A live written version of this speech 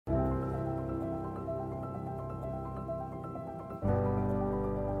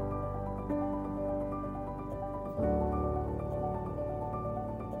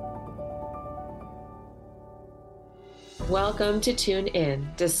Welcome to Tune In,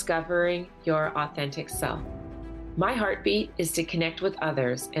 Discovering Your Authentic Self. My heartbeat is to connect with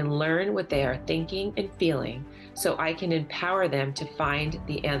others and learn what they are thinking and feeling so I can empower them to find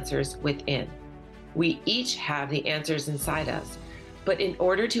the answers within. We each have the answers inside us, but in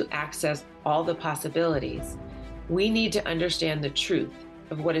order to access all the possibilities, we need to understand the truth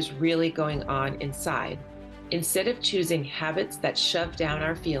of what is really going on inside, instead of choosing habits that shove down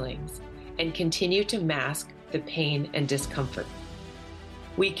our feelings and continue to mask the pain and discomfort.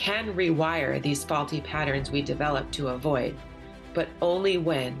 We can rewire these faulty patterns we develop to avoid, but only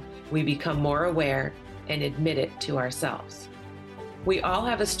when we become more aware and admit it to ourselves. We all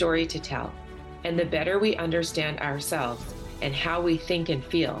have a story to tell, and the better we understand ourselves and how we think and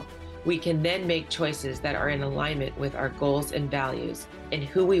feel, we can then make choices that are in alignment with our goals and values and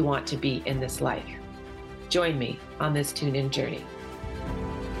who we want to be in this life. Join me on this tune-in journey.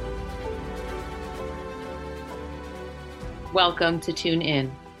 Welcome to Tune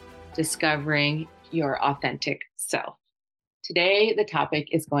In, Discovering Your Authentic Self. Today, the topic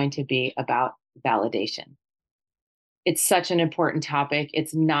is going to be about validation. It's such an important topic.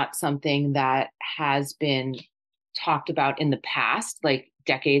 It's not something that has been talked about in the past, like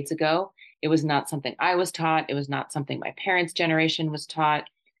decades ago. It was not something I was taught. It was not something my parents' generation was taught.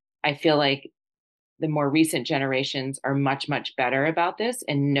 I feel like the more recent generations are much, much better about this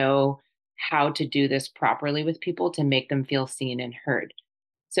and know how to do this properly with people to make them feel seen and heard.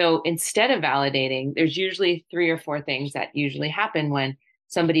 So instead of validating, there's usually 3 or 4 things that usually happen when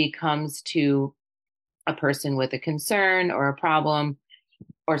somebody comes to a person with a concern or a problem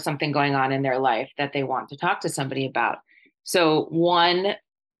or something going on in their life that they want to talk to somebody about. So one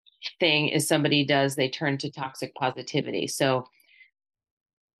thing is they turn to toxic positivity. So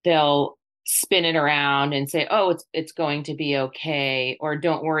they'll spin it around and say, oh, it's going to be okay, or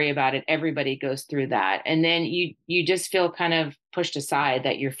don't worry about it. Everybody goes through that. And then you just feel kind of pushed aside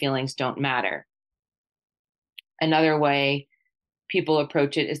that your feelings don't matter. Another way people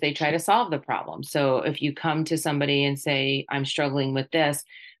approach it is they try to solve the problem. So if you come to somebody and say, I'm struggling with this,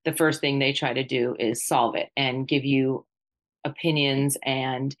 the first thing they try to do is solve it and give you opinions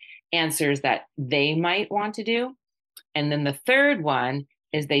and answers that they might want to do. And then the third one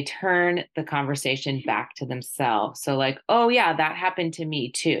is they turn the conversation back to themselves. So like, oh yeah, that happened to me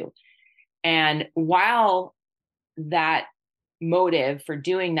too. And while that motive for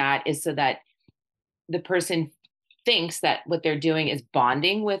doing that is so that the person thinks that what they're doing is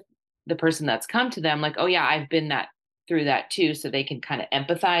bonding with the person that's come to them, like, oh yeah, I've been through that too. So they can kind of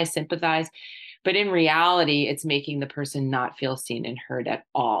empathize, sympathize. But in reality, it's making the person not feel seen and heard at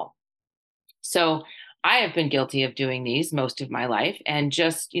all. So I have been guilty of doing these most of my life. And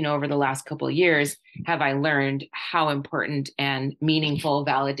just, over the last couple of years, have I learned how important and meaningful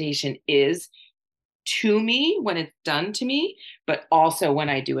validation is to me when it's done to me, but also when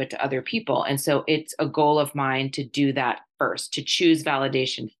I do it to other people. And so it's a goal of mine to do that first, to choose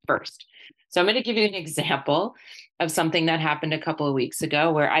validation first. So I'm going to give you an example of something that happened a couple of weeks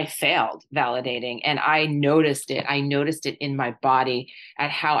ago where I failed validating, and I noticed it. I noticed it in my body at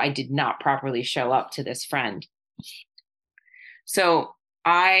how I did not properly show up to this friend. So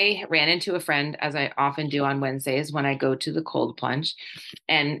I ran into a friend, as I often do on Wednesdays when I go to the cold plunge.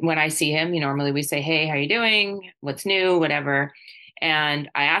 And when I see him, normally we say, hey, how are you doing? What's new? Whatever.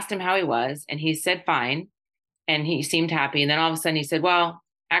 And I asked him how he was, and he said, fine. And he seemed happy. And then all of a sudden he said, well,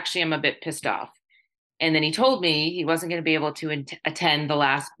 actually, I'm a bit pissed off. And then he told me he wasn't going to be able to attend the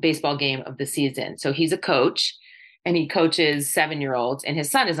last baseball game of the season. So he's a coach and he coaches 7-year-olds, and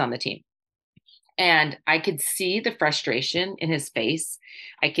his son is on the team. And I could see the frustration in his face.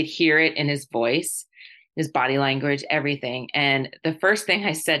 I could hear it in his voice, his body language, everything. And the first thing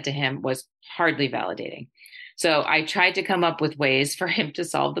I said to him was hardly validating. So I tried to come up with ways for him to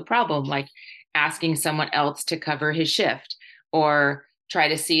solve the problem, like asking someone else to cover his shift or try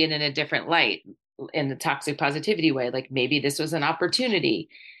to see it in a different light, in the toxic positivity way, like maybe this was an opportunity.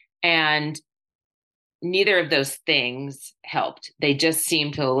 And neither of those things helped. They just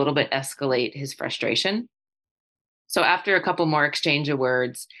seemed to a little bit escalate his frustration. So after a couple more exchange of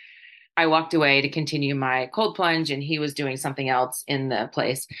words, I walked away to continue my cold plunge, and he was doing something else in the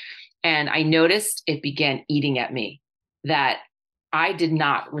place. And I noticed it began eating at me, that I did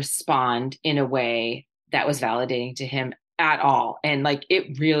not respond in a way that was validating to him at all. And like,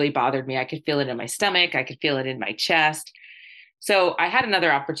 it really bothered me. I could feel it in my stomach. I could feel it in my chest. So I had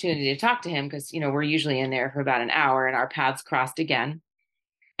another opportunity to talk to him because, we're usually in there for about an hour, and our paths crossed again.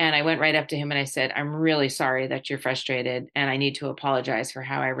 And I went right up to him and I said, I'm really sorry that you're frustrated, and I need to apologize for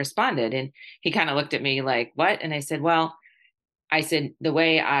how I responded. And he kind of looked at me like, what? And I said, well, I said, the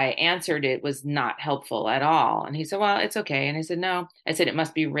way I answered it was not helpful at all. And he said, well, it's okay. And I said, no. I said, it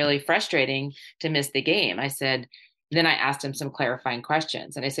must be really frustrating to miss the game. I said, then I asked him some clarifying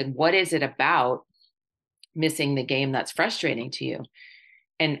questions. And I said, what is it about missing the game that's frustrating to you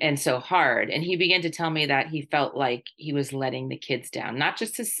and so hard? And he began to tell me that he felt like he was letting the kids down, not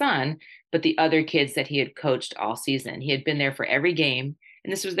just his son, but the other kids that he had coached all season. He had been there for every game,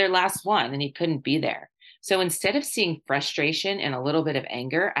 and this was their last one, and he couldn't be there. So instead of seeing frustration and a little bit of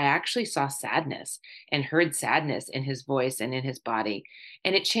anger, I actually saw sadness and heard sadness in his voice and in his body.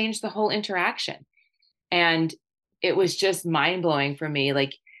 And it changed the whole interaction. And it was just mind blowing for me.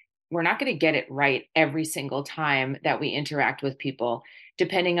 Like, we're not going to get it right every single time that we interact with people,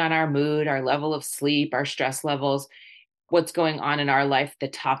 depending on our mood, our level of sleep, our stress levels, what's going on in our life. The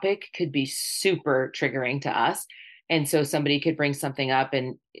topic could be super triggering to us. And so somebody could bring something up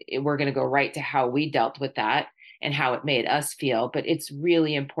and we're going to go right to how we dealt with that and how it made us feel. But it's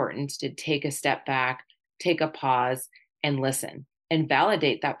really important to take a step back, take a pause, and listen and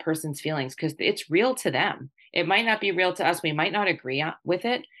validate that person's feelings, because it's real to them. It might not be real to us. We might not agree with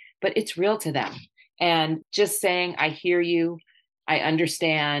it, but it's real to them. And just saying, I hear you, I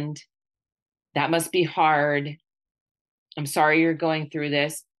understand, that must be hard, I'm sorry you're going through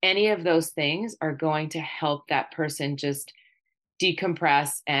this. Any of those things are going to help that person just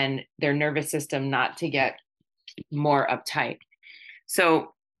decompress and their nervous system not to get more uptight.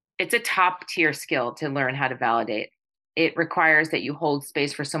 So it's a top tier skill to learn how to validate. It requires that you hold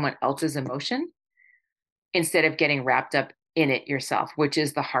space for someone else's emotion instead of getting wrapped up in it yourself, which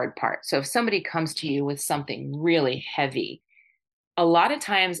is the hard part. So if somebody comes to you with something really heavy, a lot of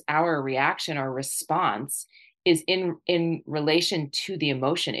times our reaction or response is in relation to the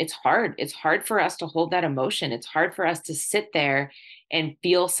emotion. It's hard. It's hard for us to hold that emotion. It's hard for us to sit there and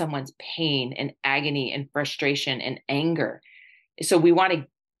feel someone's pain and agony and frustration and anger. So we want to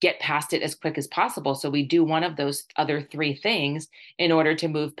get past it as quick as possible. So we do one of those other three things in order to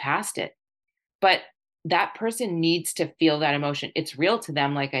move past it. But that person needs to feel that emotion. It's real to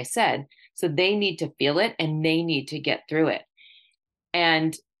them, like I said. So they need to feel it and they need to get through it.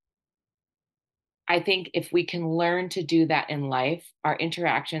 And I think if we can learn to do that in life, our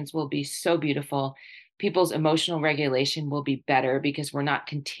interactions will be so beautiful. People's emotional regulation will be better because we're not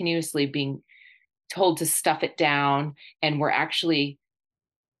continuously being told to stuff it down, and we're actually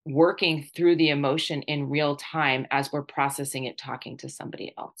working through the emotion in real time as we're processing it, talking to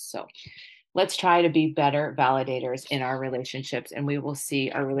somebody else. So let's try to be better validators in our relationships, and we will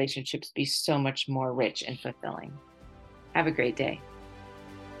see our relationships be so much more rich and fulfilling. Have a great day.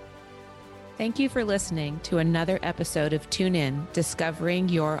 Thank you for listening to another episode of Tune In, Discovering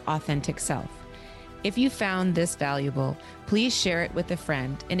Your Authentic Self. If you found this valuable, please share it with a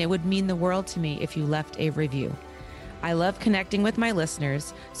friend, and it would mean the world to me if you left a review. I love connecting with my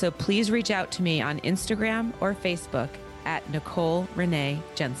listeners, so please reach out to me on Instagram or Facebook at Nicole Renee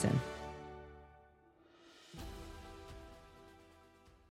Jensen.